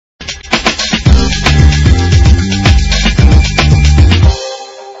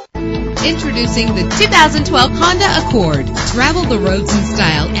Introducing the 2012 Honda Accord. Travel the roads in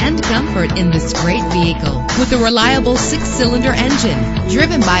style and comfort in this great vehicle with a reliable 6-cylinder engine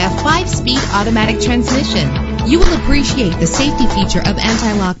driven by a 5-speed automatic transmission. You will appreciate the safety feature of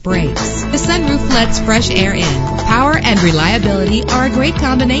anti-lock brakes. The sunroof lets fresh air in. Power and reliability are a great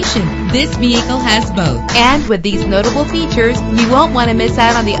combination. This vehicle has both. And with these notable features, you won't want to miss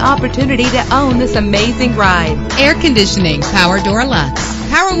out on the opportunity to own this amazing ride. Air conditioning, power door locks,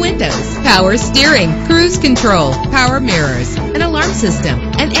 power windows, power steering, cruise control, power mirrors, an alarm system,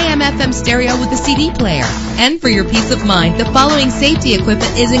 an AM/FM stereo with a CD player. And for your peace of mind, the following safety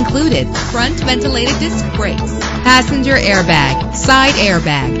equipment is included: front ventilated disc brakes, passenger airbag, side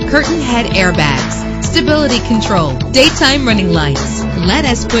airbag, curtain head airbags, stability control, daytime running lights. Let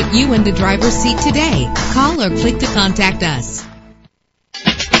us put you in the driver's seat today. Call or click to contact us.